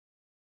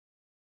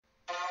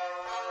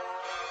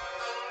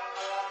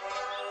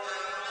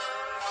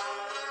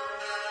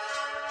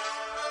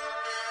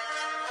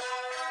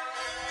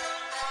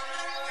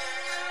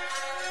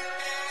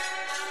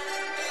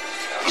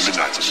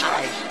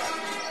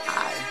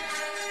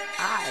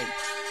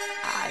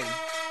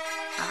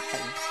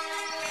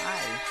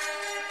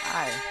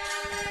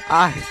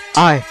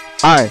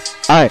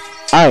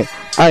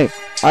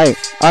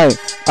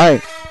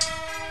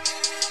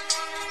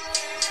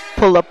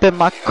Pull up in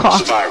my car.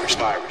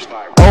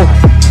 Oh,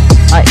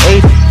 I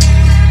ate.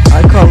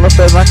 I call up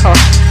in my car.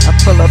 I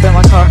pull up in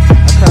my car. I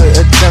call it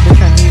a grab a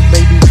Chinese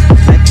lady.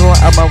 I throw her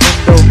out my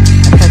window.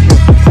 I catch her.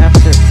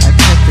 After I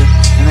catch her,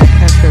 and I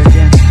catch her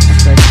again.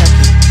 After I catch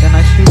her, then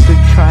I shoot the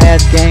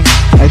triad gang.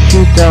 I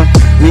shoot them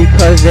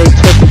because they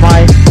took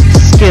my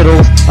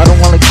Skittles. I don't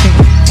wanna think.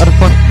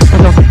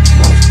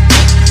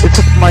 They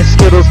took my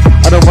Skittles.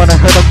 I don't wanna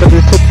hurt them, but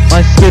they took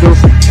my Skittles.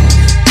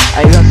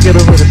 I eat my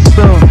Skittles with a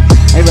spoon.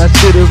 I eat my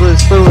Skittles with a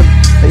spoon.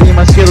 I eat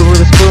my Skittles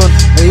with a spoon.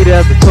 I eat it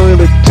at the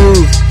toilet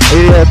too. I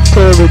eat it at the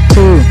toilet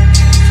too.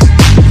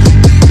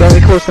 Very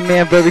close to me,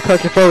 I'm very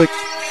claustrophobic.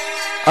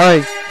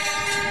 Aye.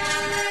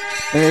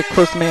 Very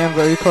close to me, I'm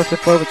very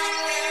claustrophobic.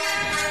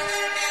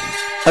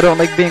 I don't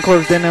like being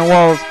closed in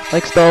walls.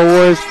 Like Star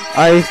Wars,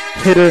 I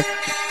hit her.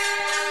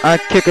 I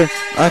kick her,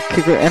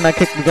 and I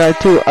kick the guy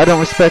too. I don't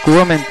respect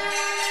women.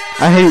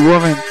 I hate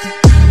women.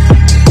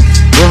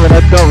 Women I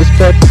don't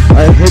respect.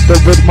 I hit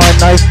them with my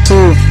knife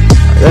too.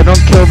 I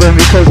don't kill them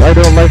because I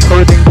don't like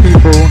hurting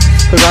people.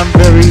 Cause I'm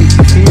very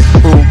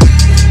peaceful.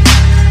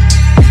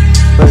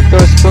 But I throw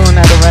a spoon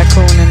at a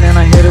raccoon and then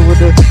I hit it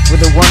with a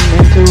 1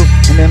 and 2,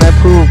 and then I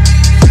poo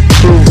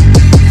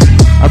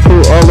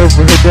all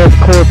over her dead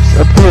corpse.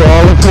 I poo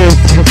all over her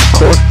dead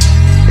corpse.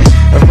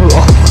 I poo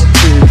all over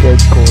her dead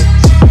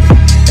corpse.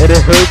 And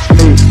it hurts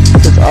me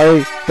because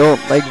I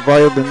don't like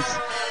violence.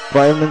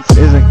 Violence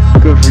isn't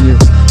good for you.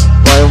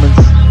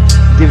 Violence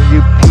gives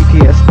you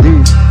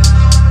PTSD.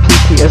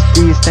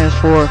 PTSD stands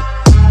for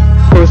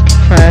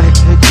post-traumatic.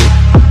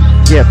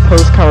 Yeah,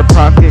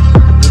 post-chiropractic.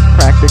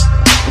 Practic.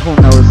 Who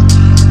knows?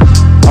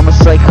 I'm a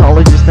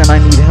psychologist and I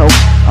need help.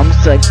 I'm a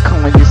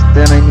psychologist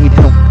and I need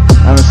help.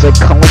 I'm a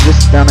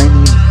psychologist and I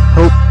need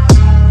help.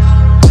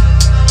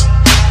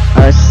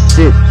 I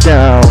sit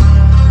down.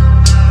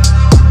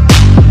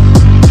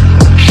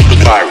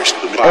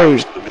 Hey,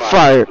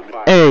 fire.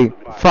 Hey,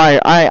 fire.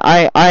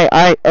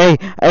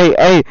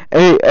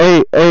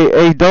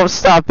 Hey, don't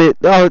stop it.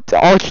 No,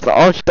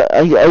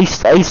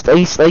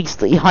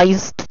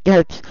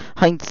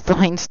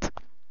 Heinz.